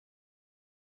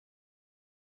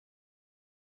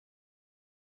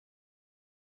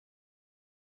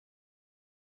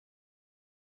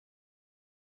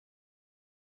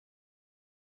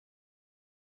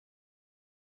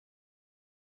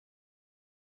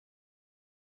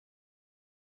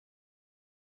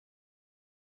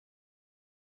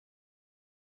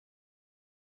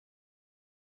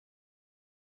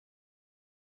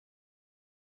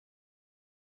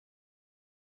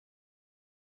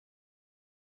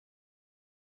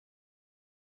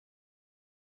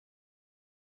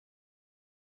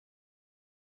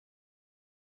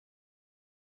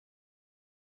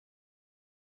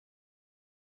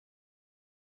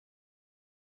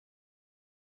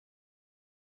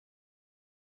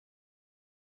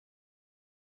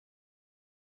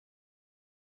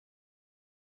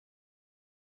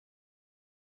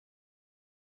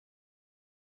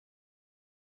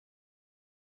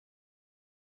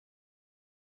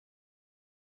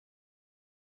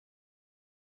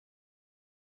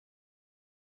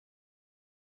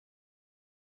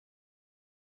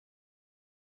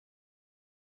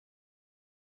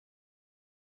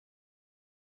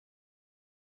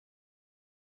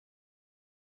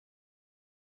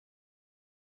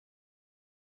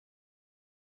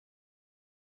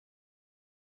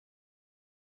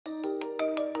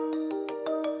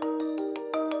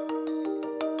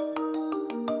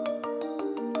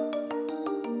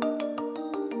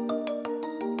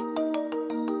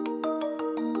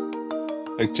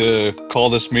I'd like to call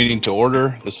this meeting to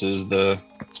order. This is the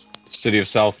City of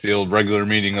Southfield regular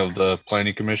meeting of the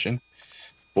Planning Commission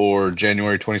for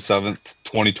January 27th,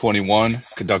 2021,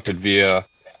 conducted via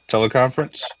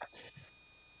teleconference.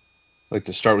 I'd like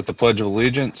to start with the Pledge of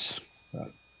Allegiance.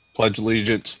 Pledge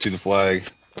allegiance to the flag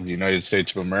of the United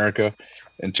States of America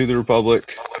and to the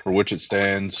republic for which it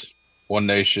stands, one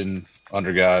nation,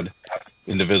 under God,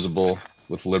 indivisible,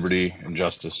 with liberty and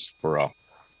justice for all.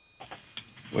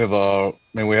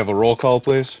 May we have a roll call,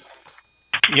 please?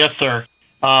 Yes, sir.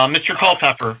 Mr.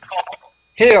 Culpepper.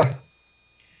 Here.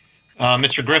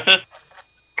 Mr. Griffith.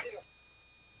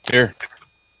 Here.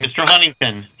 Mr.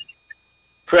 Huntington.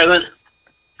 Present.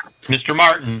 Mr.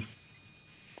 Martin.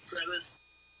 Present.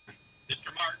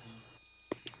 Mr. Martin.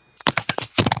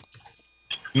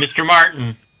 Mr.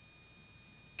 Martin.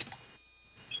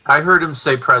 I heard him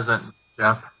say present,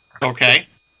 Jeff. Okay.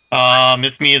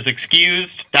 Ms. Mee is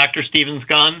excused. Dr. Stevens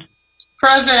Gunn.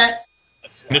 Present.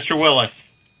 Mr. Willis.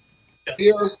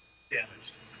 Here. All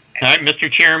right, Mr.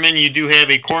 Chairman, you do have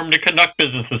a quorum to conduct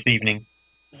business this evening.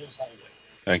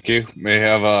 Thank you. May I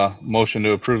have a motion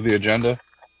to approve the agenda?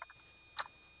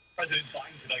 To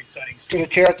the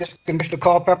chair, this is Commissioner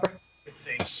Culpepper.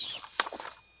 Yes.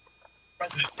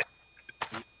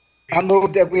 I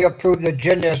move that we approve the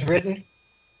agenda as written.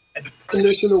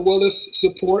 Commissioner Willis,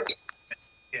 support.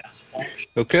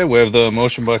 Okay, we have the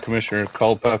motion by Commissioner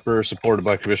Culpepper, supported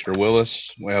by Commissioner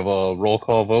Willis. We have a roll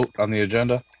call vote on the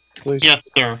agenda, please. Yes,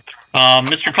 sir.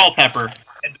 Mr. Culpepper.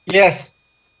 Yes.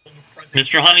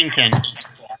 Mr. Huntington.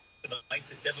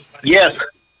 Yes.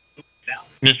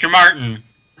 Mr. Martin.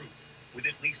 With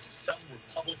at least some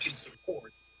Republican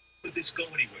support, could this go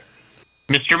anywhere?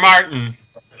 Mr. Martin.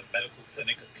 From the medical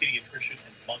clinic, a pediatrician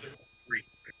and mother of three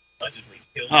allegedly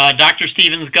killed. Dr.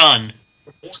 Stevens Gunn.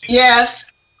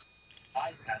 Yes.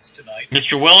 Tonight,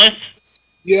 Mr. Willis.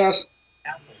 Yes.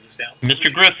 Apple is down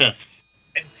Mr. Griffith.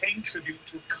 and paying tribute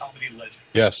to a comedy legend.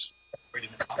 Yes.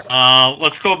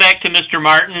 Let's go back to Mr.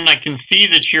 Martin. I can see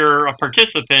that you're a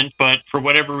participant, but for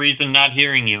whatever reason, not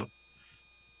hearing you.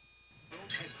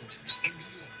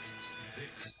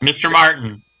 Mr.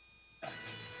 Martin.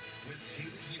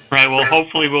 Right, well,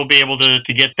 hopefully we'll be able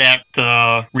to get that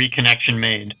reconnection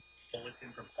made.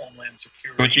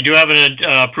 But you do have an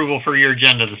approval for your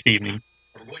agenda this evening.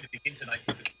 We're going to begin tonight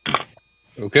with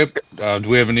Okay. Do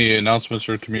we have any announcements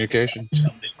or communications? the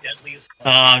deadliest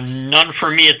None for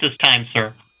me at this time,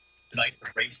 sir. tonight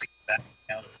for racing back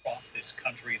out across this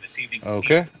country this evening.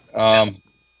 Okay. On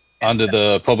to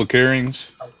the public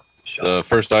hearings. The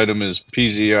first item is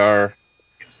PZR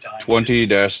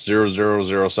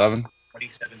 20-0007.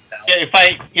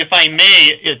 If I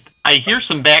may, I hear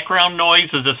some background noise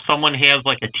as if someone has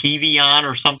like a TV on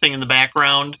or something in the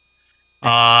background.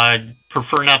 I'd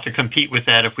prefer not to compete with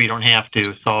that if we don't have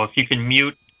to. So if you can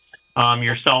mute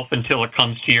yourself until it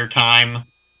comes to your time,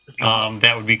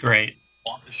 that would be great.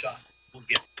 Want the shot? We'll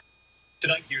get it.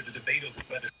 Tonight here, the debate over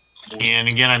whether And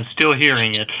again, I'm still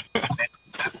hearing it.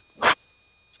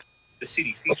 the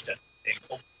CDC study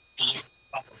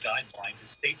proper guidelines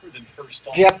is safer than first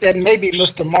thought. Jeff, that may be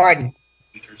Mr. Martin.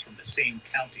 Teachers from the same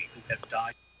county who have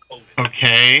died of COVID.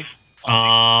 Okay.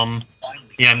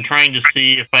 Yeah, I'm trying to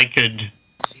see if I could.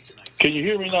 Can you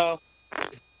hear me now?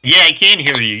 Yeah, I can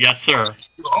hear you. Yes, sir.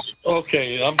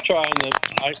 Okay, I'm trying to.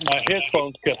 My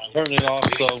headphones kept turning off,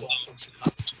 so.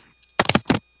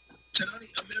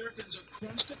 Tonight, Americans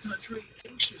across the country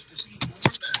anxious to see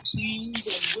more vaccines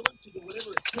and willing to do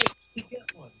whatever it takes to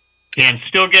get one. And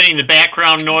still getting the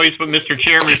background noise, but Mr.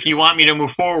 Chairman, if you want me to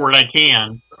move forward, I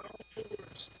can.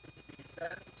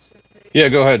 Yeah,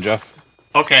 go ahead, Jeff.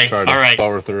 Okay, all right.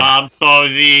 Power through. So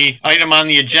the item on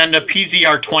the agenda,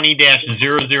 PZR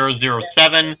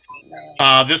 20-0007.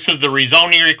 This is the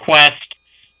rezoning request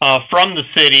from the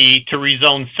city to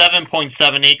rezone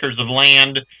 7.7 acres of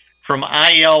land from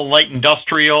IL Light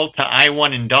Industrial to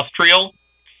I-1 Industrial.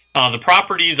 The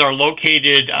properties are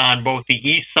located on both the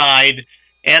east side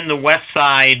and the west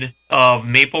side of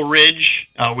Maple Ridge,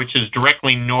 which is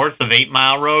directly north of 8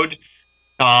 Mile Road.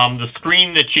 The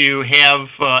screen that you have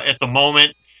at the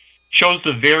moment shows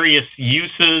the various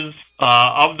uses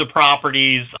of the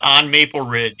properties on Maple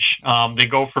Ridge. They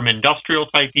go from industrial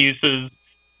type uses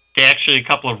to actually a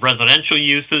couple of residential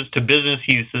uses to business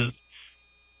uses.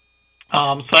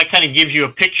 So that kind of gives you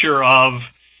a picture of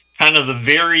kind of the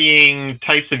varying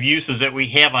types of uses that we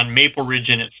have on Maple Ridge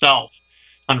in itself.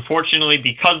 Unfortunately,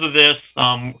 because of this,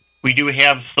 we do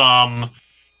have some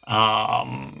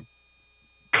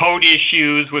code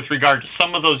issues with regard to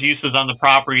some of those uses on the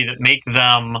property that make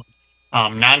them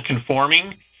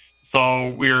non-conforming. So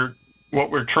what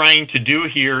we're trying to do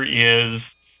here is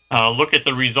look at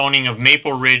the rezoning of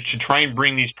Maple Ridge to try and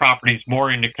bring these properties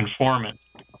more into conformance.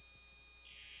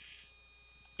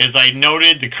 As I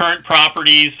noted, the current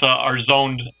properties are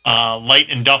zoned light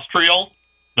industrial.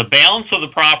 The balance of the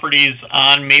properties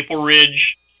on Maple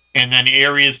Ridge and then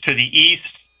areas to the east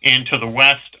and to the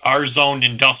west are zoned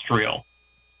industrial.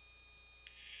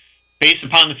 Based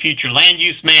upon the future land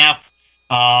use map,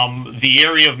 the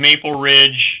area of Maple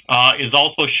Ridge is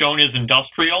also shown as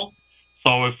industrial.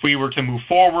 So if we were to move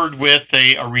forward with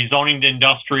a rezoning to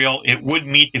industrial, it would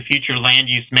meet the future land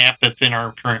use map that's in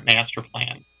our current master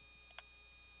plan.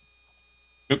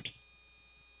 Oops.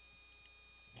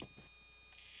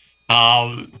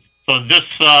 So this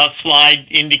slide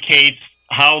indicates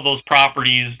how those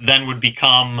properties then would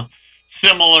become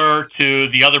similar to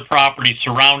the other properties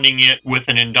surrounding it with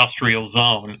an industrial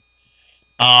zone.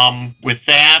 With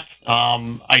that,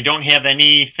 I don't have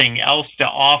anything else to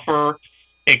offer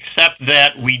except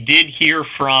that we did hear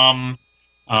from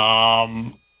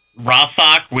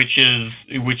Rossock, which is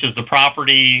the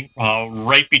property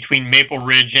right between Maple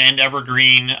Ridge and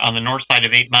Evergreen on the north side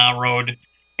of 8 Mile Road,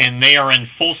 and they are in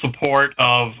full support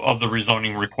of the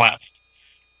rezoning request.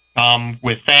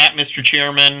 With that, Mr.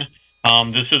 Chairman,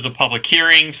 this is a public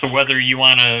hearing, so whether you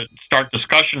want to start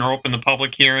discussion or open the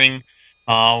public hearing,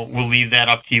 we'll leave that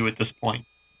up to you at this point.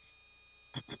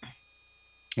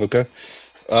 Okay.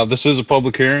 This is a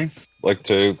public hearing. I'd like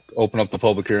to open up the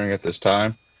public hearing at this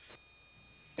time.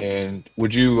 And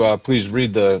would you please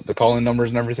read the call-in numbers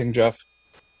and everything, Jeff?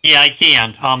 Yeah, I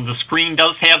can. The screen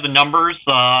does have the numbers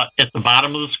at the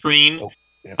bottom of the screen,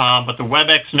 but the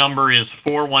WebEx number is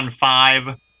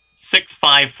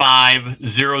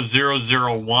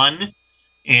 415-655-0001.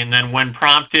 And then when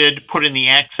prompted, put in the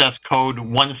access code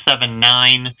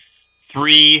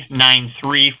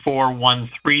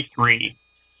 179-393-4133.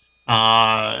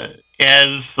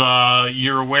 As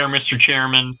you're aware, Mr.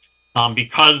 Chairman,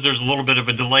 because there's a little bit of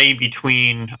a delay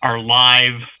between our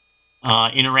live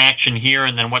interaction here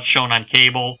and then what's shown on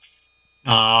cable,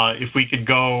 if we could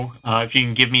go, if you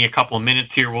can give me a couple of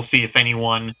minutes here, we'll see if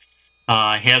anyone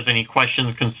has any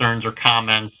questions, concerns, or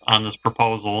comments on this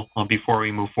proposal before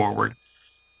we move forward.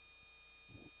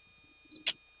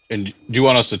 And do you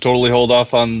want us to totally hold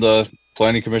off on the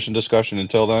Planning Commission discussion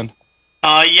until then?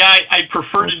 Yeah, I'd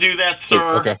prefer to do that,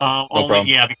 sir. Okay. No only, problem.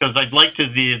 yeah, because I'd like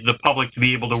the public to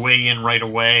be able to weigh in right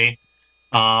away.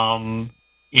 And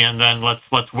then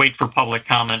let's wait for public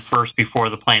comment first before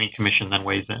the Planning Commission then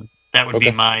weighs in. That would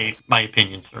be my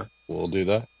opinion, sir. We'll do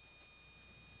that.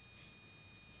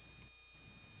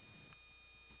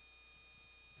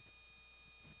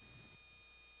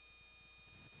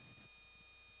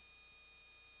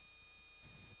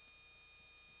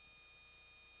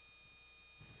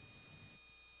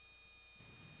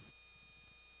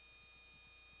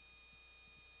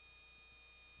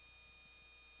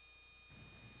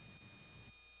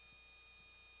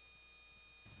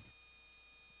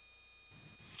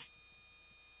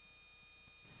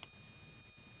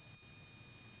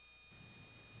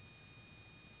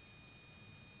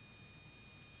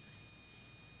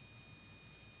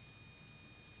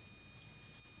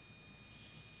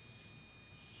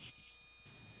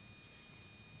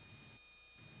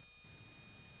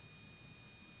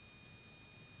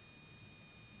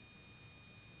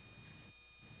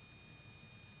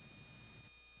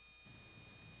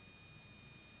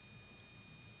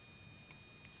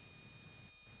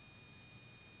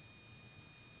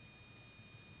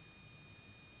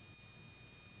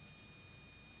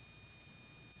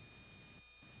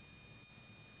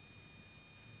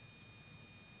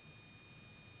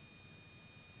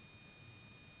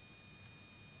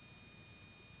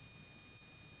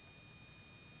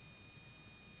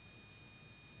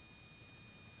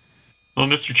 Well,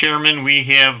 Mr. Chairman, we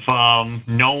have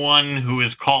no one who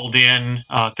is called in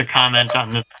to comment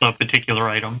on this particular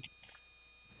item.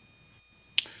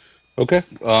 Okay.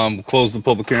 Close the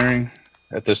public hearing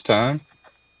at this time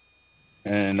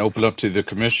and open up to the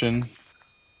commission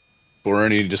for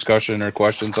any discussion or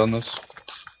questions on this.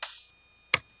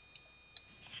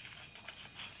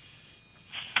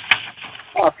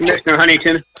 Commissioner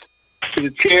Huntington, to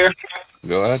the chair.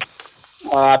 Go ahead.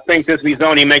 I think this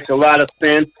rezoning makes a lot of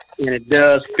sense, and it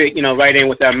does fit, right in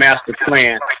with our master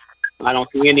plan. I don't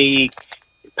see any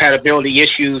compatibility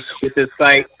issues with this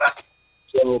site.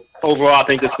 So overall, I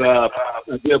think it's a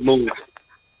good move.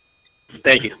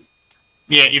 Thank you.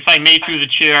 Yeah, if I may, through the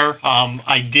chair,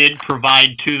 I did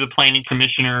provide to the planning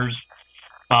commissioners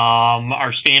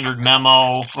our standard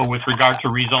memo with regard to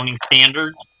rezoning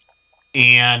standards.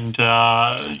 And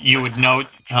you would note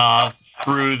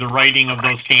through the writing of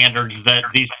those standards that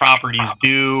these properties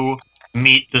do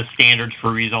meet the standards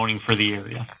for rezoning for the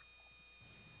area.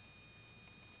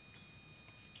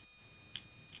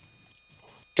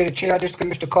 to the chair of this,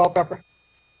 Commissioner Culpepper.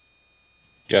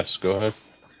 Yes, go ahead.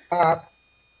 I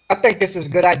think this is a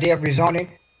good idea of rezoning.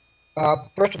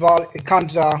 First of all, it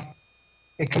conforms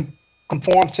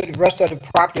to the rest of the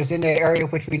properties in the area,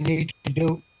 which we need to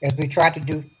do, as we try to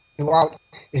do throughout,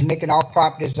 is making all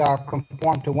properties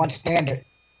conform to one standard,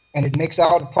 and it makes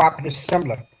all the properties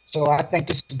similar. So I think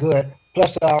this is good.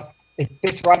 Plus, it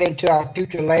fits right into our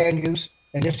future land use,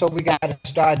 and this is what we got to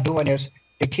start doing is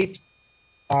to keep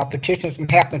petitions from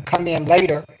having to come in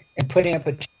later and put in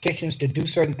petitions to do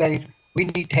certain things. We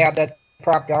need to have that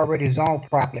property already zoned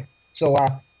properly. So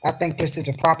I think this is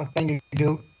a proper thing to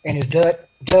do, and it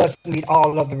does meet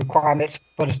all of the requirements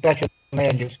for the special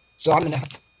land use. So I'm in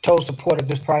total support of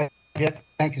this project.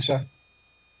 Thank you, sir.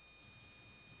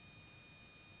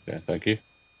 Yeah, thank you.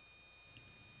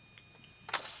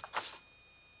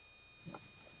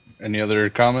 Any other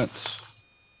comments?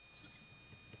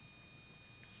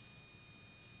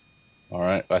 All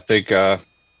right, I think the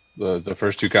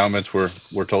first two comments were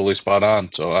totally spot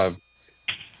on. So I have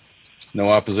no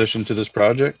opposition to this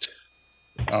project.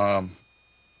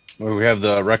 We have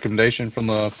the recommendation from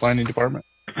the planning department.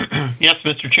 Yes,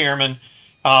 Mr. Chairman.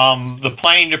 The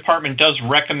planning department does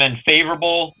recommend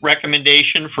favorable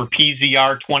recommendation for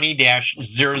PZR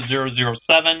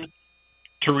 20-0007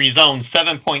 to rezone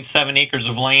 7.7 acres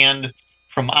of land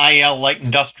from IL Light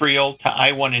Industrial to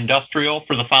I-1 Industrial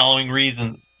for the following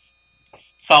reasons.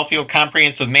 Southfield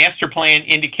Comprehensive Master Plan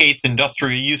indicates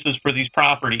industrial uses for these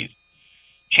properties.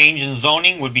 Change in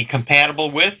zoning would be compatible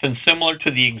with and similar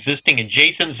to the existing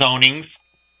adjacent zonings.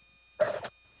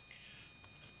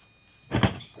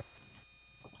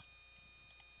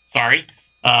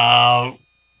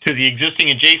 To the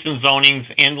existing adjacent zonings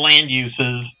and land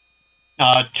uses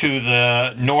to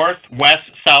the north, west,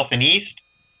 south, and east.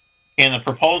 And the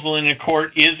proposal in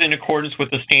accord is in accordance with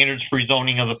the standards for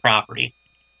zoning of the property.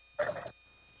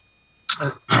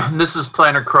 This is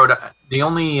Planner Crota. The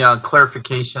only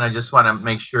clarification I just want to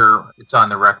make sure it's on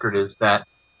the record is that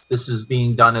this is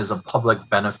being done as a public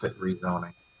benefit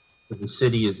rezoning. So the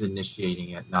city is initiating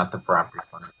it, not the property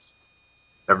owners.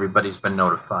 Everybody's been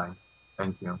notified.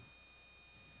 Thank you.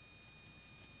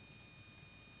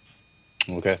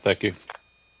 Okay, thank you.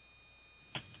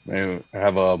 May I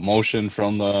have a motion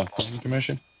from the planning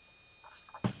commission?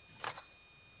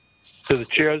 To the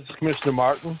chair, this is Commissioner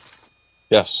Martin.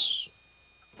 Yes.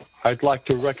 I'd like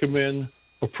to recommend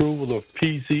approval of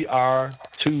PZR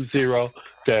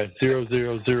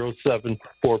 20-0007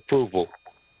 for approval.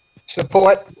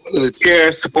 Support. To the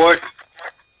chair, support.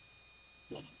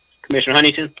 Commissioner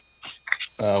Huntington.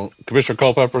 Commissioner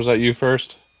Culpepper, is that you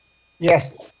first?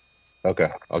 Yes.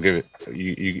 Okay, I'll give it.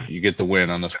 You get the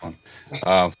win on this one. We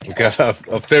got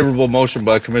a favorable motion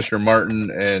by Commissioner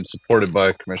Martin and supported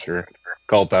by Commissioner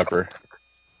Culpepper.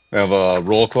 We have a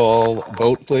roll call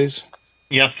vote, please.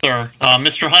 Yes, sir.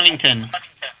 Mr. Huntington.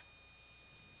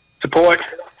 Support.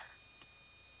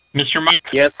 Mr. Martin.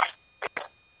 Yes.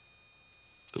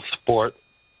 Support.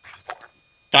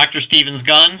 Dr. Stevens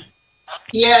Gunn.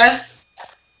 Yes.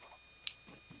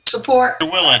 Support.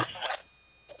 Mr. Willis.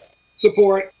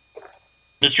 Support.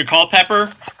 Mr.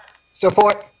 Culpepper.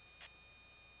 Support.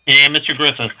 And Mr.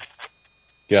 Griffith.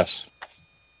 Yes.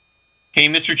 Okay,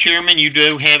 Mr. Chairman, you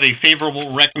do have a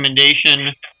favorable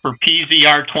recommendation for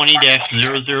PZR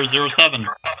 20-0007.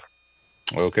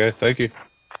 Okay, thank you.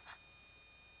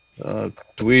 It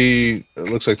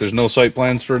looks like there's no site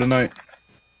plans for tonight.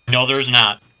 No, there's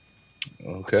not.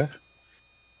 Okay.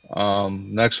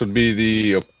 Next would be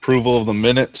the approval of the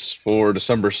minutes for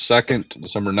December 2nd,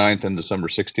 December 9th, and December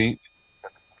 16th.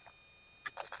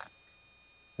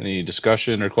 Any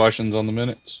discussion or questions on the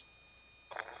minutes?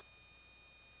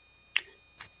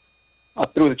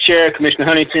 Through the chair, Commissioner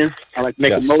Huntington, I'd like to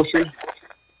make a motion.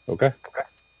 Okay.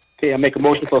 Okay, I make a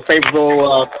motion for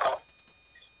favorable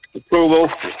approval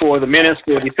for the minutes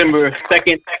for December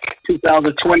 2nd,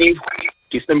 2020,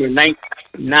 December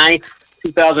 9th,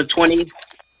 2020,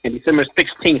 and December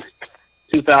 16th,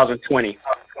 2020.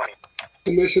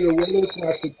 Commissioner Willis,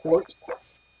 I support.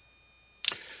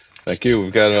 Thank you.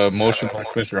 We've got a motion by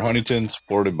Commissioner Huntington,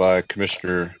 supported by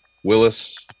Commissioner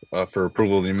Willis for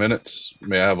approval of the minutes.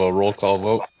 May I have a roll call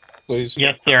vote, please?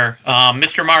 Yes, sir.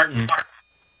 Mr. Martin.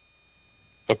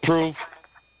 Approve.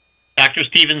 Dr.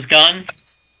 Stevens Gunn.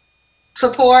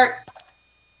 Support.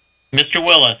 Mr.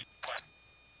 Willis.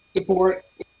 Support.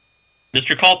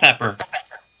 Mr. Culpepper.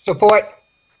 Support.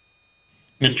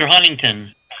 Mr.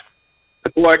 Huntington.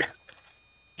 Support.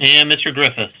 And Mr.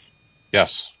 Griffith.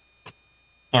 Yes.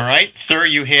 All right, sir,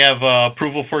 you have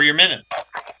approval for your minutes.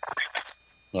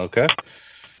 Okay.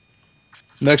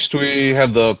 Next, we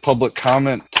have the public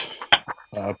comment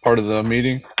part of the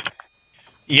meeting.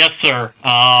 Yes, sir.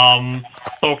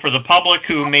 So for the public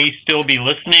who may still be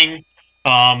listening,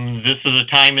 this is a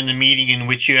time in the meeting in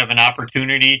which you have an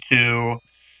opportunity to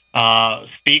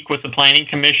speak with the Planning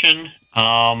Commission.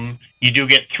 You do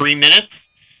get 3 minutes.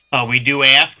 We do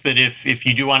ask that if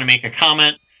you do want to make a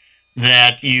comment,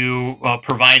 that you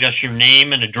provide us your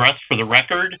name and address for the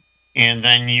record, and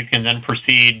then you can then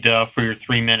proceed for your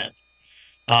 3 minutes.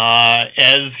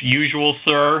 As usual,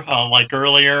 sir, like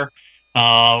earlier,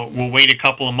 we'll wait a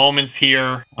couple of moments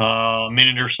here, a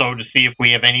minute or so, to see if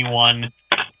we have anyone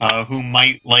who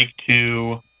might like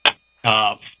to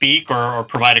speak or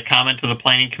provide a comment to the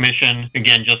Planning Commission.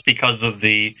 Again, just because of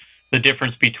the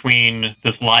difference between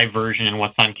this live version and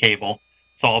what's on cable.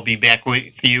 So I'll be back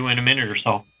with you in a minute or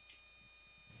so.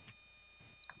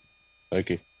 Thank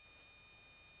you.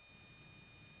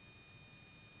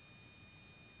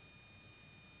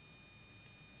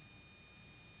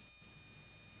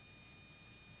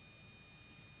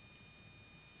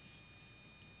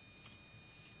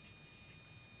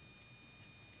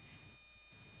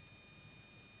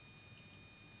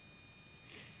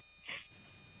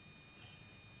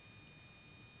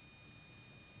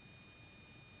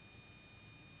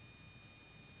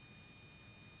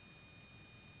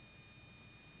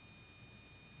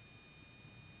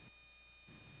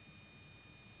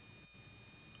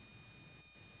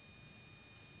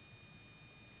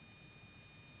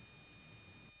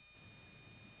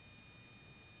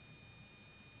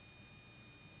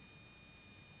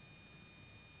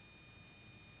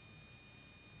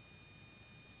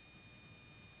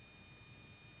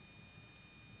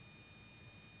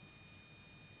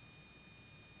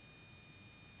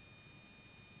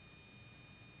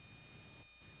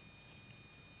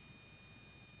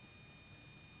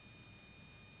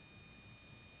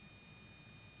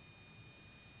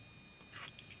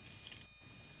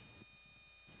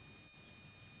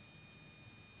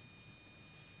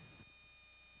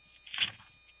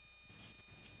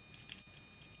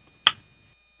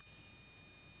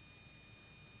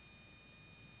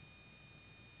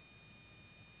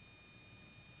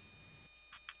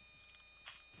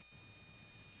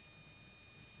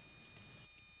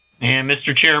 And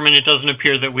Mr. Chairman, it doesn't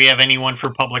appear that we have anyone for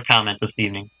public comment this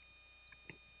evening.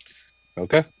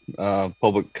 Okay.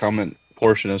 Public comment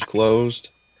portion is closed.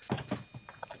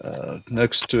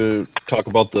 Next, to talk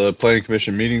about the Planning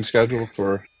Commission meeting schedule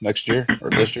for next year or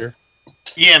this year.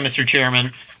 Yeah, Mr.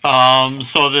 Chairman.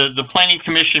 So the Planning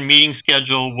Commission meeting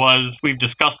schedule was, we've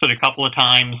discussed it a couple of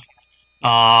times.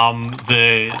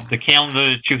 The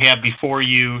calendar that you have before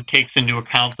you takes into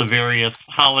account the various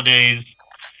holidays,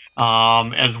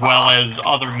 as well as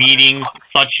other meetings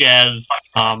such as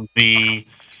the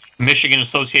Michigan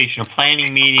Association of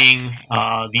Planning meeting,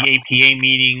 the APA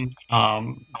meeting,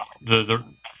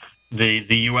 the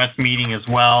U.S. meeting as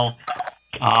well.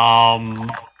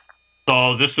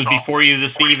 So this is before you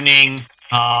this evening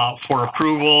for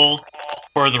approval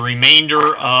for the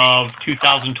remainder of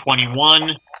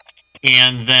 2021,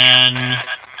 and then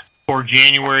for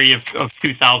January of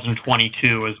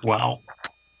 2022 as well.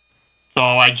 So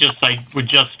I would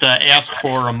just ask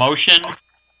for a motion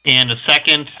and a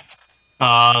second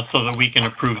so that we can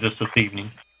approve this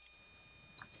evening.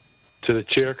 To the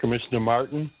chair, Commissioner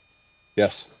Martin.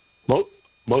 Yes.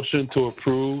 Motion to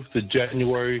approve the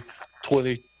January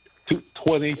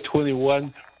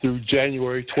 2021 through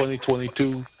January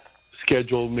 2022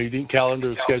 scheduled meeting,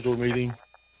 calendar scheduled meeting.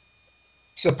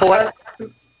 Support.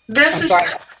 This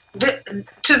is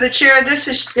to the chair. This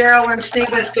is Geraldine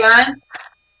Stevens-Gunn.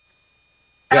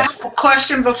 I have a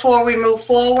question before we move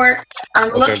forward. I'm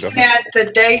looking at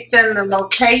the dates and the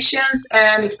locations,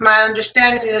 and if my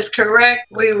understanding is correct,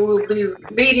 we will be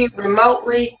meeting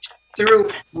remotely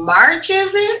through March,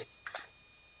 is it?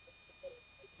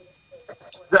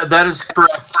 That is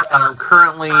correct.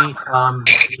 Currently,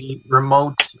 the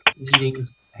remote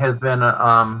meetings have been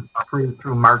approved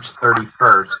through March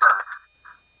 31st.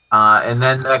 And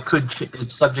then that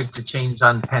it's subject to change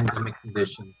on pandemic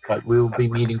conditions, but we will be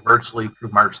meeting virtually through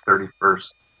March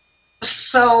 31st.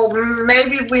 So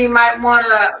maybe we might want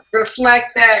to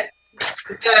reflect that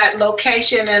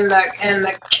location in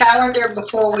the calendar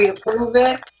before we approve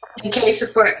it, in case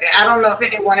I don't know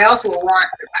if anyone else will want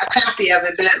a copy of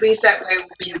it, but at least that way it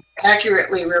will be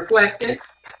accurately reflected.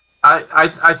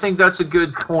 I think that's a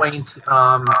good point.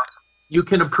 You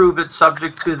can approve it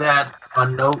subject to that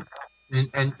note.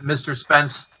 And Mr.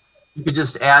 Spence, you could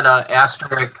just add an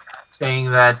asterisk saying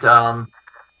that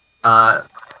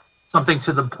something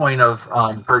to the point of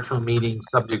virtual meetings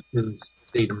subject to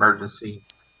state emergency,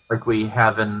 like we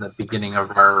have in the beginning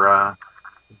of our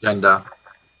agenda.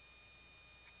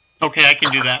 Okay, I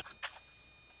can do that.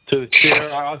 To the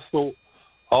chair, I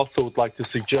Also would like to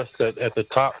suggest that at the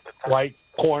top right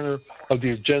corner of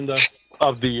the agenda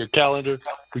of the calendar,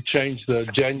 we change the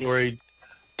January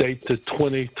date to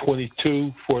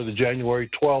 2022 for the January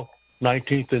 12th,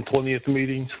 19th, and 20th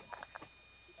meetings.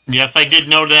 Yes, I did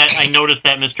know that. I noticed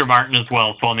that, Mr. Martin, as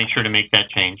well, so I'll make sure to make that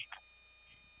change.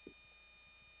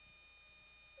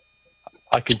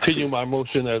 I continue my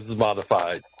motion as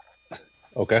modified.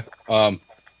 Okay.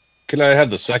 Can I have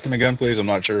the second again, please? I'm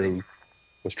not sure who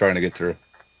was trying to get through.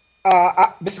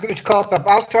 Mr. Culpep,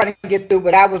 I was trying to get through,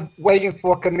 but I was waiting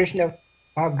for Commissioner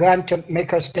Gunn to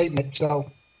make her statement. So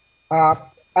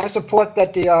I support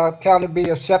that the calendar be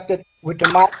accepted with the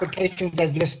modifications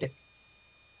as listed.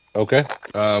 Okay.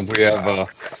 We have a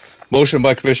motion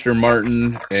by Commissioner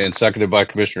Martin and seconded by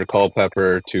Commissioner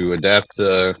Culpepper to adapt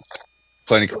the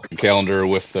planning calendar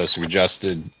with the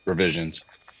suggested revisions.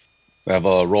 We have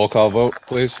a roll call vote,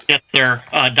 please. Yes, sir.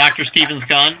 Dr. Stevens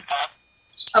Gunn.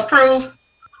 Approve.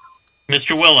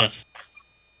 Mr. Willis.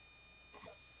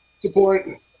 Support.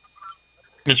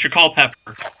 Mr.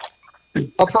 Culpepper.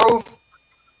 Approve.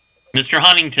 Mr.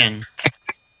 Huntington.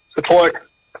 Support.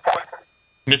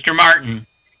 Mr. Martin.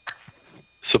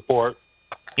 Support.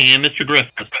 And Mr.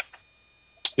 Griffith.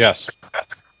 Yes.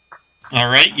 All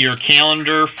right, your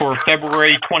calendar for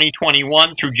February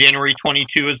 2021 through January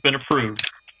 22 has been approved.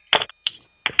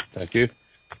 Thank you.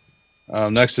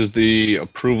 Next is the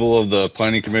approval of the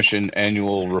Planning Commission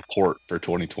annual report for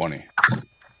 2020.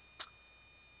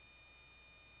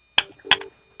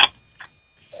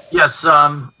 Yes,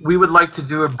 we would like to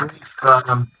do a brief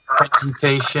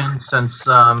presentation since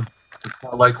it's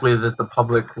more likely that the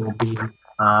public will be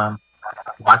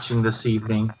watching this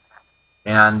evening.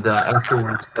 And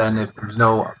afterwards, then, if there's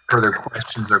no further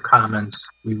questions or comments,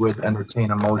 we would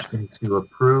entertain a motion to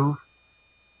approve.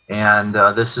 And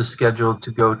this is scheduled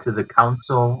to go to the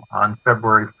council on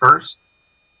February 1st.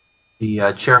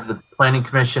 The chair of the Planning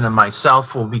Commission and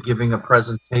myself will be giving a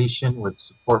presentation with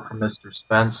support from Mr.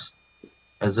 Spence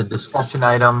as a discussion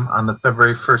item on the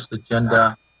February 1st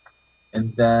agenda.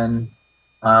 And then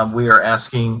we are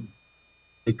asking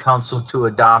the council to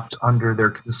adopt under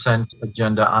their consent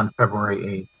agenda on February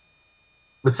 8th.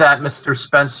 With that, Mr.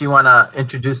 Spence, you want to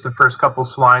introduce the first couple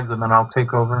slides and then I'll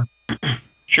take over?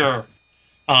 Sure.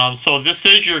 So this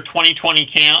is your 2020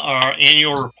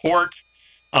 annual report.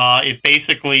 It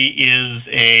basically is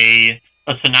a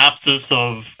synopsis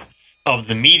of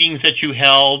the meetings that you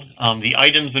held, the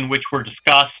items in which were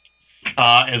discussed,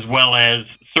 as well as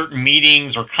certain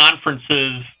meetings or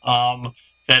conferences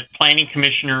that planning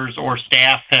commissioners or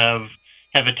staff have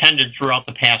attended throughout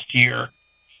the past year.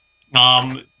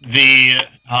 The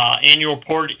annual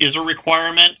report is a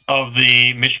requirement of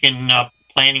the Michigan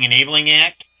Planning Enabling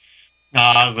Act.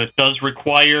 It does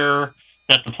require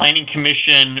that the Planning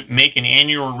Commission make an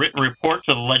annual written report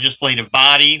to the legislative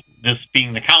body, this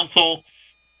being the council,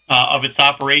 of its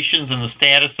operations and the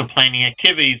status of planning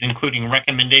activities, including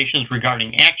recommendations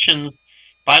regarding actions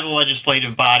by the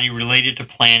legislative body related to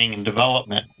planning and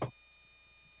development.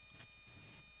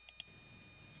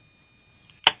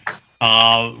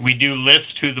 We do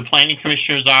list who the planning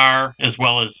commissioners are, as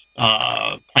well as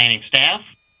planning staff.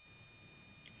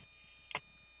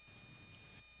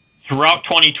 Throughout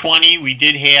 2020, we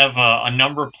did have a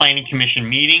number of planning commission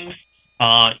meetings.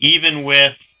 Even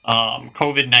with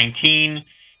COVID-19,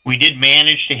 we did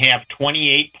manage to have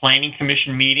 28 planning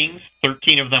commission meetings.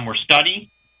 13 of them were study,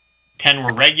 10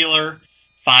 were regular,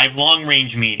 5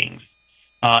 long-range meetings.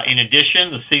 In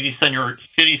addition, the City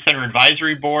Center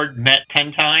Advisory Board met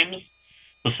 10 times.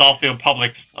 The Southfield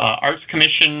Public Arts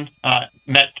Commission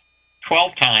met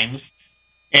 12 times,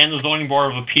 and the Zoning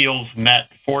Board of Appeals met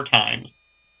 4 times.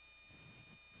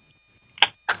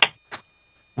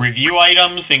 Review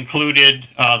items included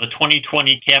the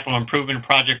 2020 capital improvement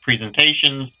project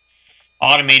presentations,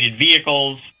 automated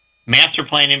vehicles, master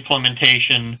plan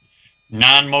implementation,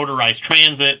 non-motorized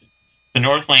transit, the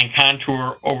Northland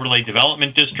Contour Overlay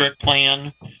Development District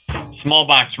Plan, small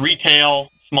box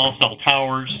retail, small cell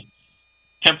towers,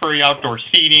 temporary outdoor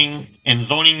seating, and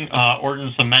zoning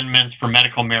ordinance amendments for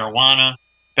medical marijuana,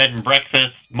 bed and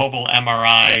breakfast, mobile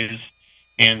MRIs,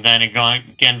 and then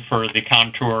again for the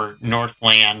Contour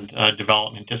Northland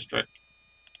Development District.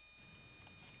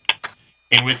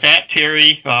 And with that,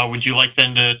 Terry, would you like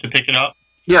then to pick it up?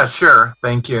 Yeah, sure.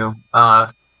 Thank you.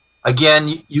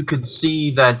 Again, you could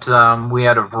see that we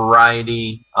had a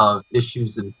variety of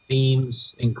issues and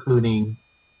themes, including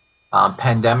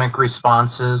pandemic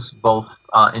responses, both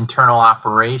internal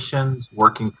operations,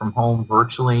 working from home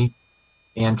virtually,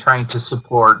 and trying to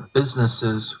support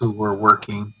businesses who were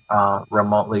working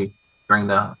remotely during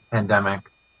the pandemic.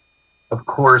 Of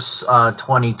course,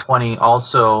 2020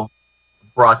 also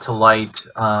brought to light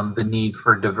the need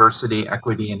for diversity,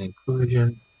 equity, and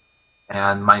inclusion.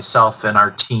 And myself and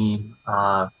our team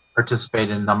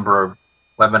participated in a number of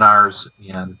webinars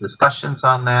and discussions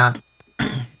on that.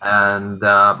 And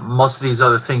most of these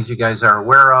other things you guys are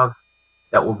aware of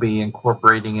that we'll be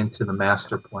incorporating into the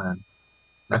master plan.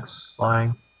 Next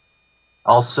slide.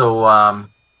 Also,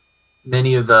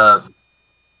 many of the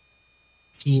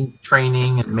team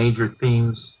training and major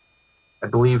themes, I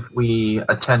believe we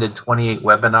attended 28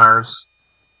 webinars,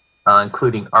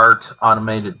 including art,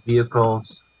 automated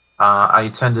vehicles. I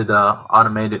attended an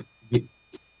automated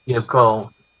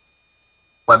vehicle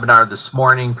webinar this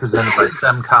morning presented by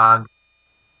SEMCOG,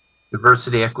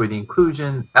 diversity, equity,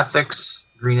 inclusion, ethics,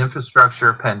 green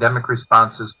infrastructure, pandemic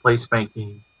responses,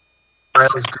 placemaking,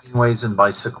 trails, greenways, and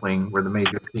bicycling were the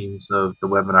major themes of the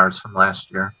webinars from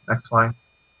last year. Next slide.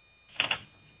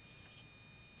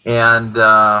 And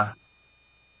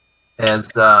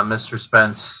as Mr.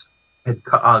 Spence had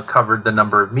covered the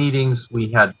number of meetings,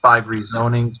 we had 5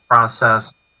 rezonings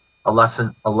processed,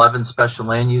 11 special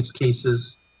land use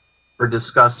cases were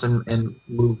discussed and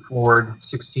moved forward,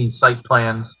 16 site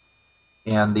plans,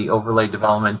 and the overlay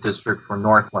development district for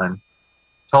Northland.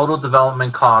 Total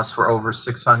development costs were over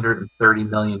 $630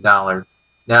 million.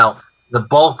 Now, the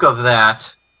bulk of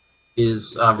that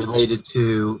is related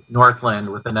to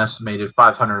Northland with an estimated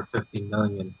 $550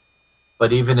 million.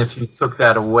 But even if you took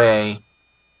that away,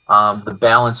 the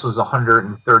balance was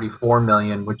 $134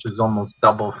 million, which is almost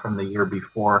double from the year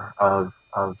before of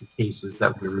the cases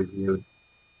that we reviewed.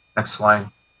 Next slide.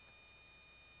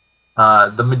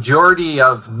 The majority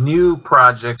of new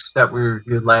projects that we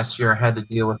reviewed last year had to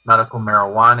deal with medical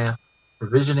marijuana,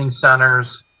 provisioning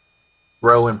centers,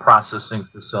 grow and processing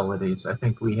facilities. I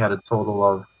think we had a total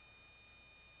of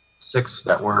 6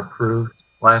 that were approved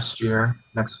last year.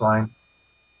 Next slide.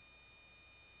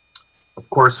 Of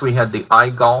course, we had the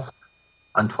iGolf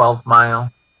on 12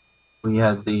 Mile. We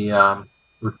had the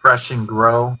Refresh and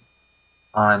Grow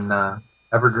on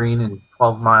Evergreen and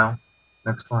 12 Mile.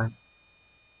 Next slide.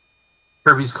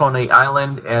 Kirby's Coney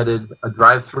Island added a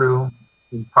drive-through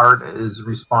in part as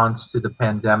response to the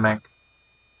pandemic.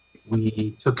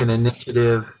 We took an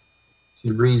initiative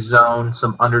to rezone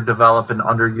some underdeveloped and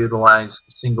underutilized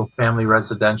single-family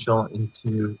residential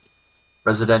into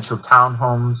residential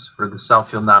townhomes for the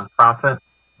Southfield nonprofit.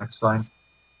 Next slide.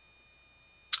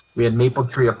 We had Maple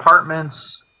Tree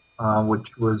Apartments,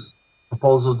 which was a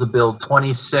proposal to build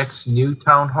 26 new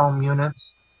townhome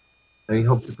units. They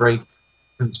hope to break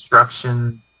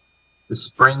construction this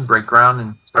spring, break ground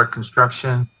and start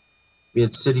construction. We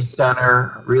had City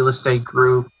Center Real Estate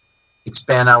Group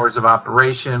expand hours of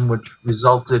operation, which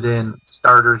resulted in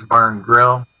Starters Bar and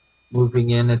Grill moving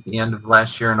in at the end of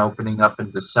last year and opening up in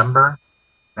December.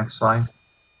 Next slide.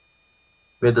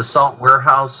 We had the Salt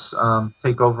Warehouse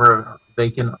take over a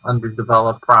vacant,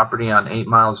 underdeveloped property on 8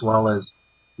 Mile, as well as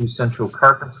New Central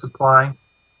Carpet Supply.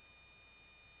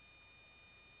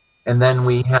 And then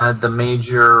we had the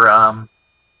major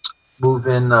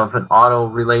move-in of an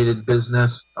auto-related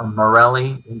business,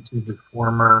 Morelli, into the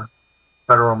former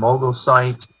Federal Mogul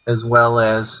site, as well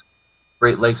as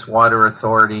Great Lakes Water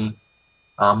Authority,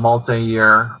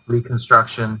 multi-year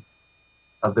reconstruction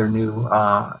of their new,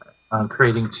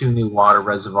 creating 2 new water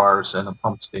reservoirs and a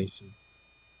pump station.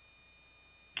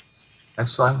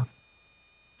 Next slide.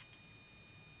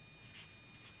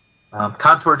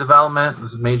 Contour development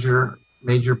was a major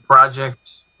project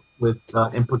with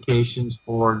implications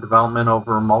for development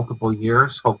over multiple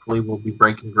years. Hopefully we'll be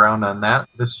breaking ground on that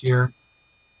this year.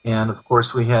 And of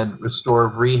course we had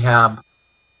restorative rehab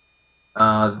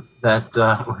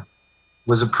that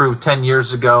was approved 10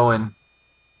 years ago and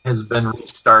has been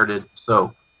restarted.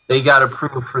 So they got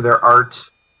approved for their art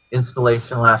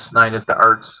installation last night at the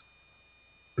Arts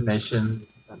Commission.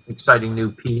 An exciting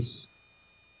new piece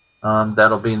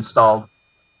that'll be installed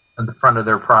in the front of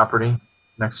their property.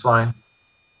 Next slide.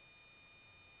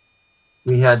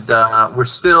 We had, we're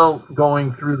still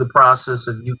going through the process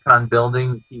of Yukon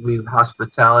building, Kiwi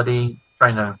Hospitality,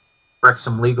 trying to correct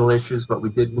some legal issues, but we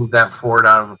did move that forward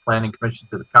out of the Planning Commission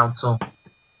to the Council.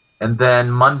 And then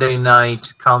Monday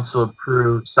night, Council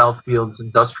approved Southfield's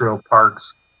Industrial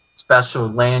Park's special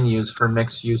land use for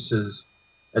mixed uses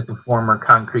at the former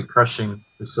concrete crushing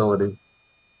facility.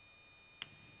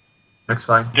 Next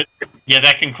slide. Yeah,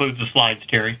 that concludes the slides,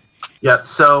 Terry. Yeah,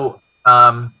 so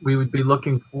we would be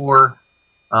looking for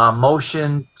a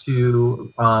motion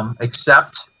to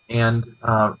accept and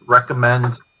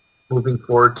recommend moving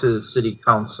forward to the City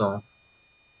Council.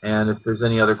 And if there's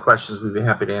any other questions, we'd be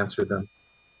happy to answer them.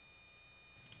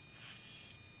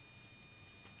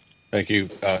 Thank you.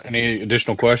 Any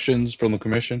additional questions from the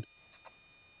commission?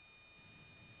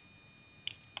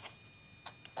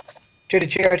 to the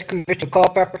chair, Commissioner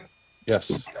Culpepper.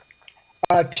 Yes.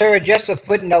 Chair, just a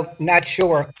footnote, not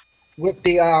sure. With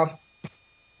the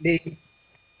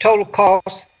total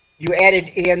cost you added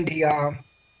in the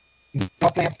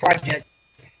Northland project,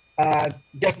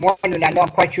 just wondering, I know I'm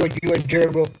quite sure you and Jerry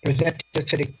will present this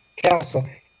to the council.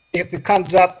 If it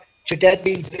comes up, should that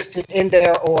be listed in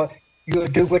there, or you'll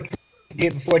do what you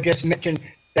did before, just mention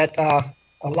that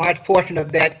a large portion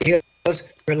of that is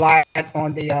reliant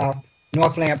on the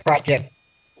Northland project,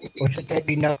 or should that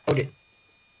be noted?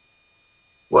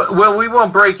 Well, we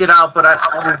won't break it out, but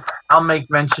I'll make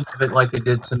mention of it like I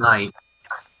did tonight.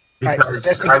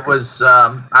 Because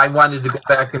I wanted to go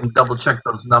back and double check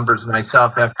those numbers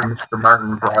myself after Mr.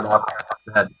 Martin brought up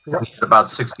that we had about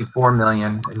 64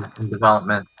 million in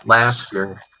development last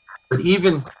year. But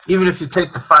even if you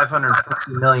take the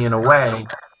 550 million away,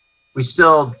 we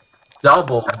still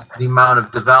doubled the amount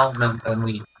of development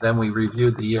than we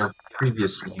reviewed the year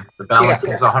previously. The balance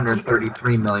is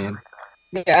 133 million.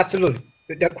 Yeah, absolutely.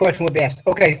 That question will be asked.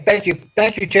 Okay, thank you.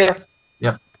 Thank you, Chair.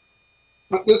 Yep.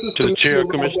 This is to the chair,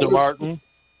 Commissioner Martin.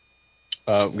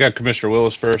 We got Commissioner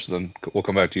Willis first, then we'll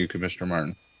come back to you, Commissioner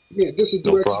Martin. Yeah, this is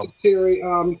Director Terry.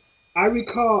 I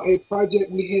recall a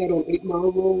project we had on 8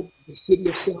 Mile Road. The city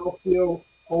of Southfield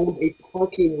owned a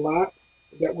parking lot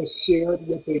that was shared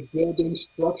with a building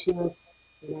structure,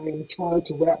 and I am trying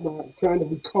to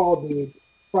recall the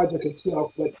project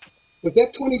itself. But was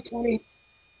that 2020?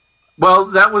 Well,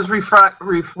 that was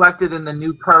reflected in the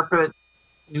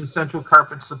new central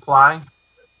carpet supply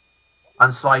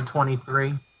on slide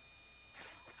 23.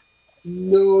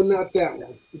 No, not that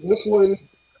one. This one.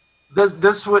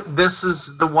 This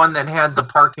is the one that had the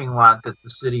parking lot that the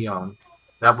city owned.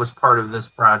 That was part of this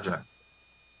project.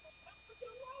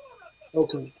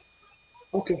 Okay.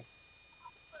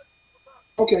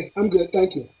 Okay, I'm good.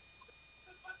 Thank you.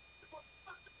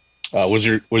 Was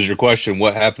your question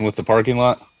what happened with the parking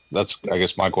lot? That's, I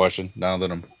guess, my question now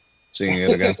that I'm seeing it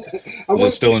again. Is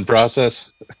it still in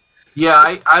process?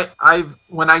 Yeah,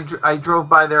 when I drove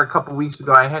by there a couple weeks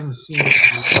ago, I hadn't seen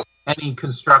any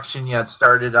construction yet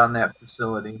started on that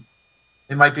facility.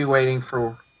 They might be waiting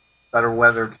for better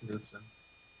weather conditions.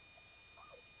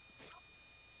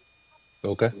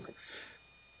 Okay.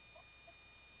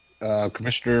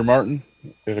 Commissioner Martin,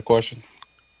 you had a question?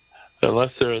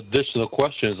 Unless there are additional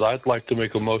questions, I'd like to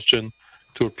make a motion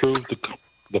to approve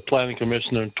the Planning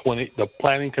Commission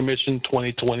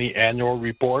 2020 annual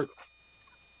report.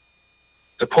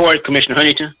 Support, Commissioner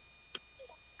Huntington.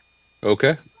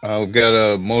 Okay. We've got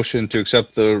a motion to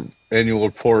accept the annual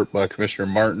report by Commissioner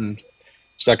Martin,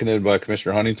 seconded by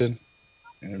Commissioner Huntington.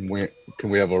 And can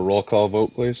we have a roll call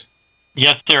vote, please?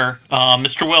 Yes, sir.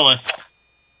 Mr. Willis.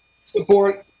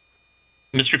 Support.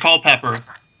 Mr. Culpepper.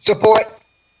 Support.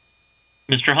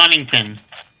 Mr. Huntington.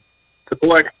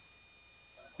 Support.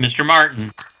 Mr.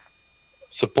 Martin.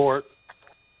 Support.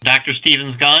 Dr.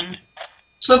 Stevens Gunn.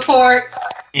 Support.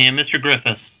 And Mr.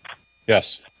 Griffiths.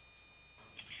 Yes.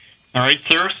 All right,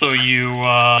 sir. So you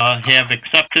have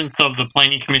acceptance of the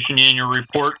Planning Commission annual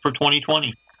report for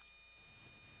 2020.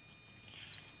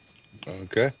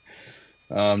 Okay.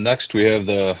 Next, we have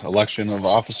the election of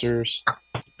officers.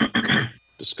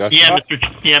 Discussion.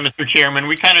 Yeah, Mr. Chairman.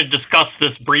 We kind of discussed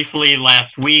this briefly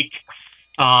last week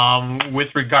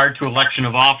with regard to election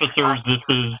of officers. This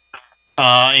is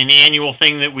an annual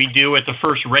thing that we do at the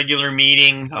first regular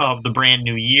meeting of the brand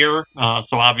new year.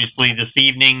 So obviously this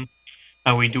evening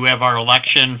we do have our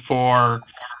election for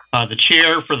the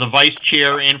chair, for the vice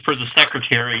chair, and for the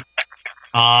secretary.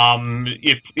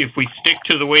 If we stick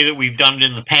to the way that we've done it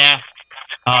in the past,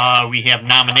 we have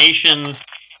nominations,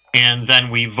 and then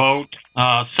we vote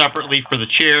separately for the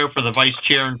chair, for the vice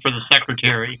chair, and for the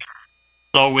secretary.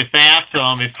 So with that,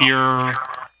 if you're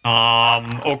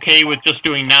okay with just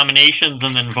doing nominations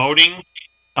and then voting,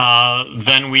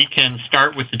 then we can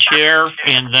start with the chair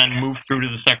and then move through to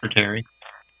the secretary.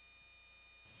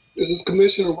 This is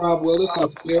Commissioner Rob Willis.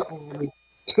 I'm here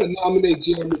to nominate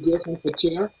Jeremy Griffin for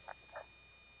chair.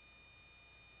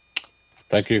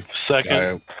 Thank you.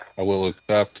 Second. I will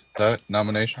accept that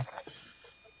nomination.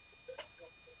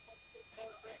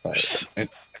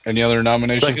 Any other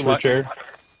nominations for chair?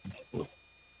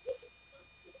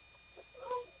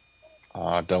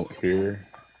 Don't hear.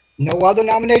 No other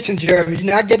nominations, Jeremy.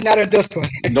 You're not getting out of this one.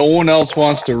 No one else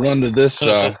wants to run to this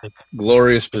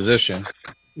glorious position.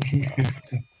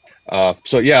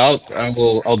 So yeah,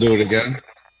 I'll do it again.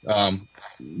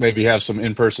 Maybe have some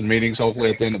in-person meetings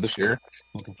hopefully at the end of this year.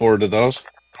 Looking forward to those.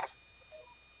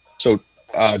 So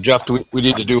Jeff, do we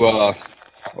need to do a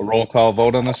roll call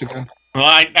vote on this again? Well,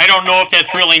 I don't know if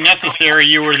that's really necessary.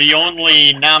 You were the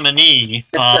only nominee,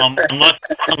 unless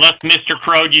Mr.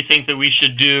 Crow, do you think that we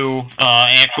should do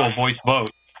actual voice vote?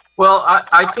 Well,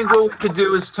 I think what we could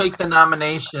do is take the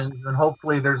nominations, and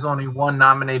hopefully there's only one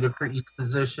nominated for each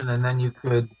position, and then you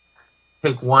could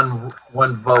take one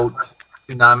vote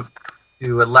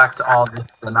to elect all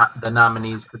the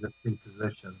nominees for the 3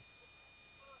 positions.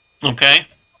 Okay.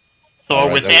 So All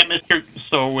right,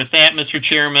 with that, Mr.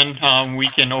 Chairman, we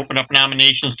can open up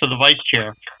nominations to the vice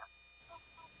chair.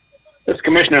 This is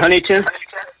Commissioner Huntington.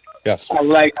 Yes. I'd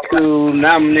like to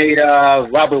nominate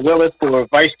Robert Willis for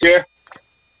vice chair.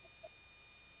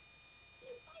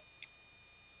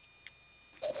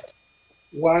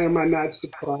 Why am I not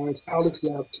surprised? Alex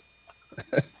left.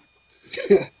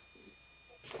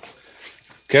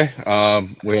 Okay.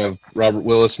 We have Robert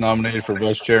Willis nominated for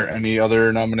vice chair. Any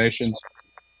other nominations?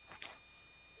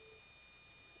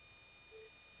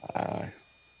 I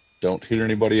don't hear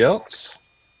anybody else.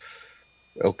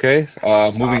 Okay.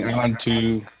 Moving on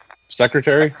to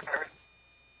secretary.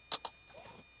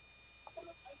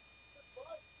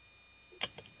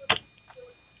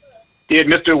 Did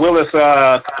Mr. Willis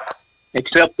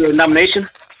accept the nomination?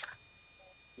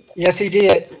 Yes, he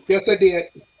did. Yes, I did.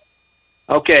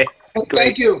 Okay.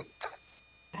 Thank you.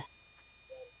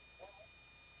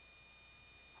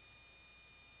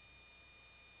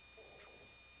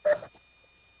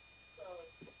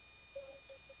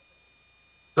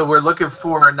 So we're looking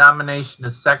for a nomination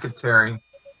as secretary. And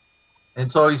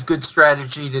it's always good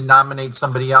strategy to nominate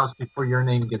somebody else before your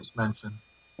name gets mentioned.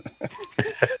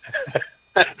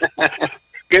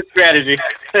 Good strategy.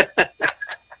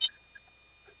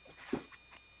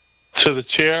 To the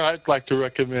chair, I'd like to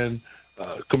recommend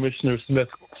Commissioner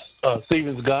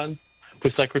Stevens Gunn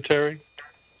for secretary.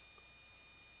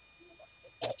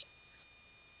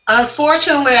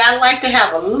 Unfortunately, I'd like to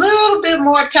have a little bit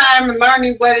more time in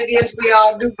learning what it is we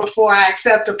all do before I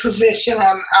accept a position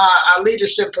on a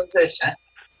leadership position.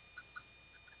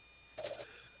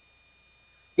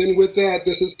 Then with that,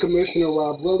 this is Commissioner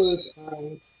Rob Willis.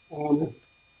 I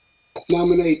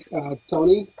nominate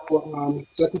Tony for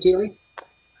secretary.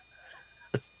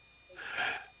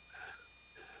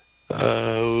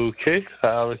 Okay,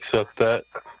 I'll accept that.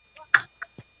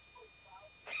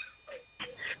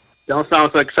 Don't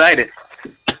sound so excited.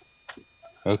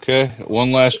 Okay.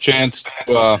 One last chance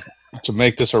to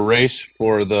make this a race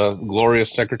for the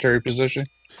glorious secretary position.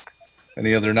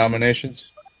 Any other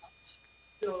nominations?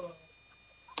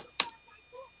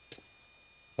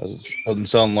 Doesn't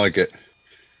sound like it.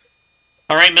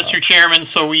 All right, Mr. Chairman.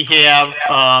 So we have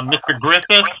Mr.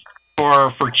 Griffith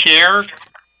for chair,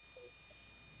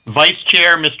 vice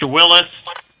chair, Mr. Willis,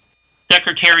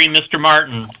 secretary, Mr.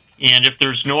 Martin. And if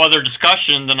there's no other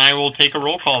discussion, then I will take a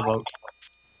roll call vote.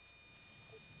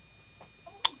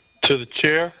 To the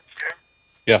chair?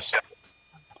 Yes.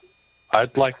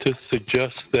 I'd like to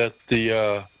suggest that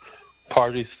the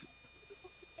parties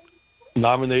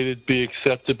nominated be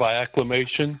accepted by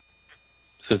acclamation,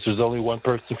 since there's only one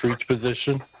person for each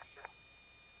position.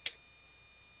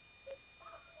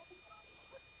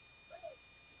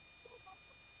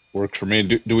 Works for me.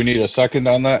 Do we need a second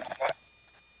on that?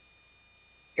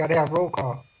 Got to have roll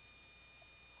call.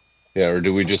 Yeah, or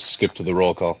do we just skip to the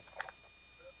roll call?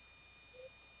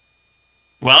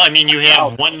 Well, I mean, you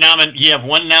have one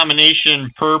nomination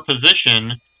per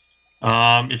position.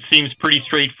 It seems pretty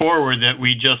straightforward that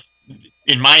we just,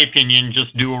 in my opinion,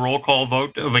 just do a roll call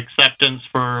vote of acceptance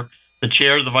for the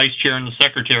chair, the vice chair, and the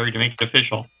secretary to make it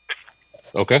official.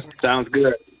 Okay. Sounds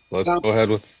good. Let's go ahead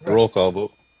with the roll call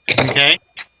vote. Okay.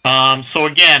 So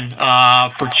again,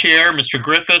 for chair, Mr.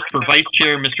 Griffith, for vice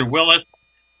chair, Mr. Willis,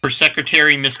 for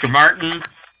secretary, Mr. Martin,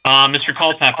 Mr.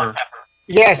 Culpepper.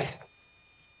 Yes.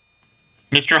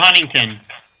 Mr. Huntington.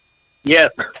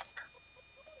 Yes.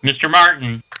 Mr.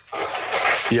 Martin.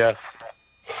 Yes.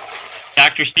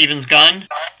 Dr. Stevens Gunn.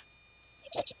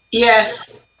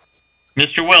 Yes.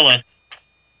 Mr. Willis.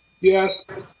 Yes.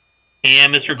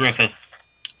 And Mr. Griffith.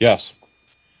 Yes.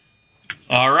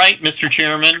 All right, Mr.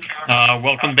 Chairman,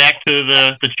 welcome back to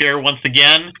the chair once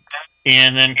again,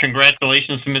 and then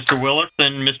congratulations to Mr. Willis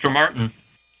and Mr. Martin.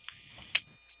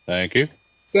 Thank you.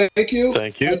 Thank you.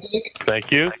 Thank you.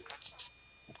 Thank you.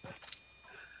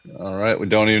 All right. We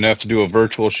don't even have to do a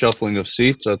virtual shuffling of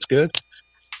seats. That's good.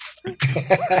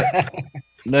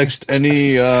 Next,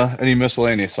 any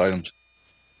miscellaneous items?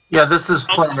 Yeah, this is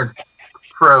Planner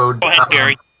Crode. Go ahead,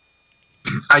 Gary.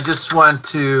 I just want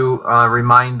to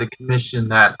remind the commission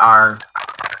that our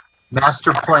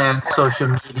master plan social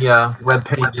media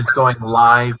webpage is going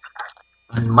live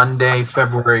on Monday,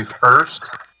 February 1st.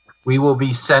 We will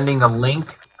be sending a link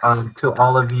to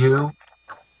all of you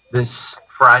this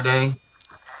Friday.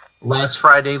 Last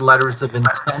Friday, letters of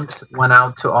intent went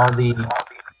out to all the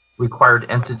required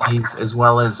entities, as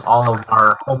well as all of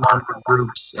our homeowner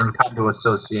groups and condo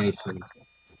associations.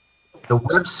 The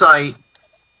website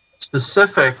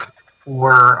specific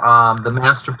for the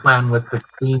master plan with the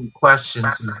theme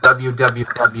questions is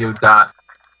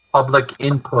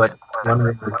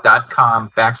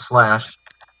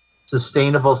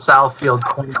www.publicinput.com/Sustainable Southfield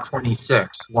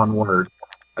 2026, one word.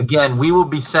 Again, we will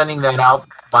be sending that out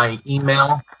by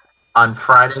email on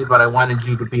Friday, but I wanted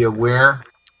you to be aware.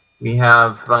 We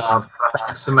have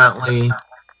approximately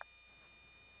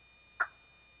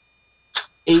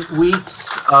 8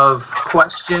 weeks of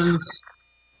questions,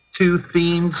 2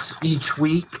 themes each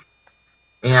week,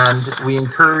 and we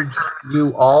encourage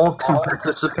you all to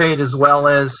participate, as well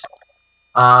as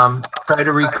try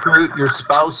to recruit your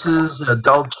spouses,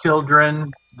 adult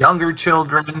children, younger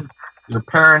children, your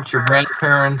parents, your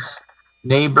grandparents,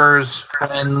 neighbors,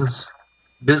 friends,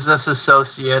 business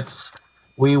associates.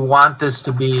 We want this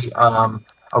to be a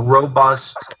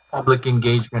robust public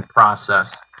engagement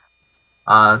process.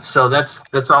 So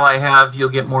that's all I have. You'll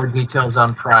get more details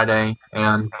on Friday,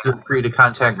 and feel free to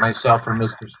contact myself or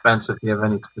Mr. Spence if you have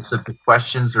any specific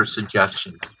questions or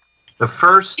suggestions. The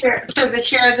first... To the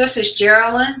chair, this is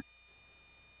Geraldine.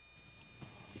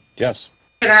 Yes.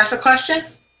 Can I ask a question?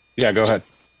 Yeah, go ahead.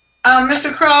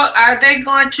 Mr. Crow, are they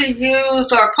going to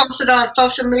use or post it on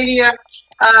social media,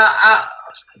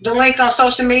 the link on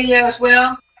social media as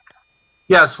well?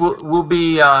 Yes, we'll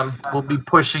be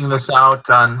pushing this out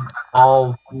on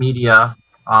all media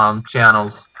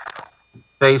channels: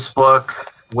 Facebook,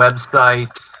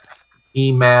 website,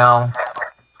 email,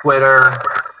 Twitter,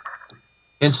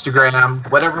 Instagram,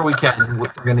 whatever we can.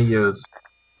 We're going to use.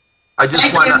 I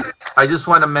just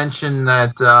want to mention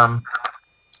that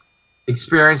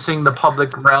experiencing the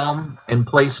public realm and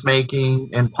placemaking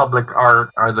and public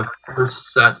art are the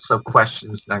first sets of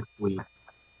questions next week.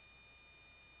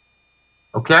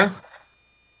 Okay?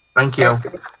 Thank you.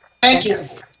 Thank you.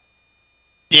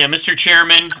 Yeah, Mr.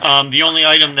 Chairman, the only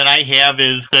item that I have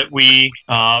is that we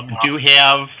do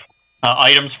have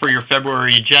items for your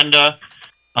February agenda.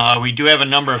 We do have a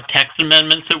number of text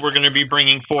amendments that we're going to be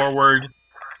bringing forward,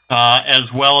 as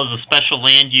well as a special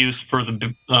land use for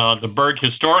the Berg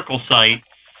Historical Site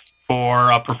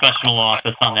for a professional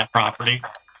office on that property.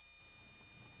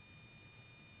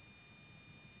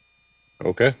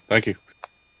 Okay, thank you.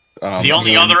 The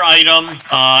only other item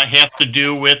has to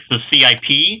do with the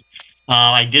CIP.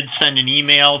 I did send an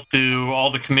email to all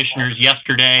the commissioners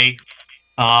yesterday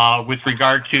with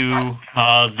regard to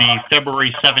the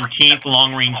February 17th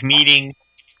long-range meeting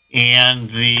and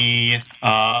the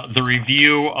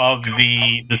review of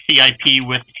the CIP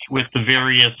with the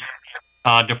various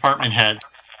department heads.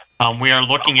 We are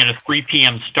looking at a 3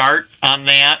 p.m. start on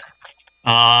that.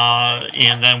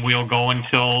 And then we'll go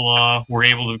until we're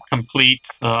able to complete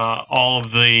all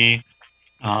of the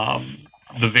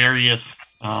various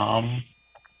time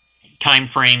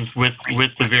frames with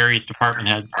the various department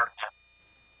heads.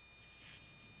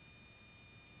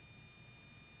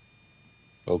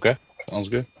 Okay, sounds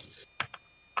good.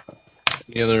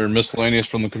 Any other miscellaneous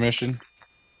from the commission?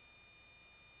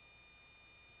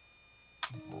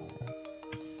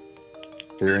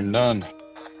 Hearing none.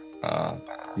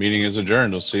 Meeting is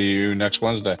adjourned. We'll see you next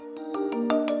Wednesday.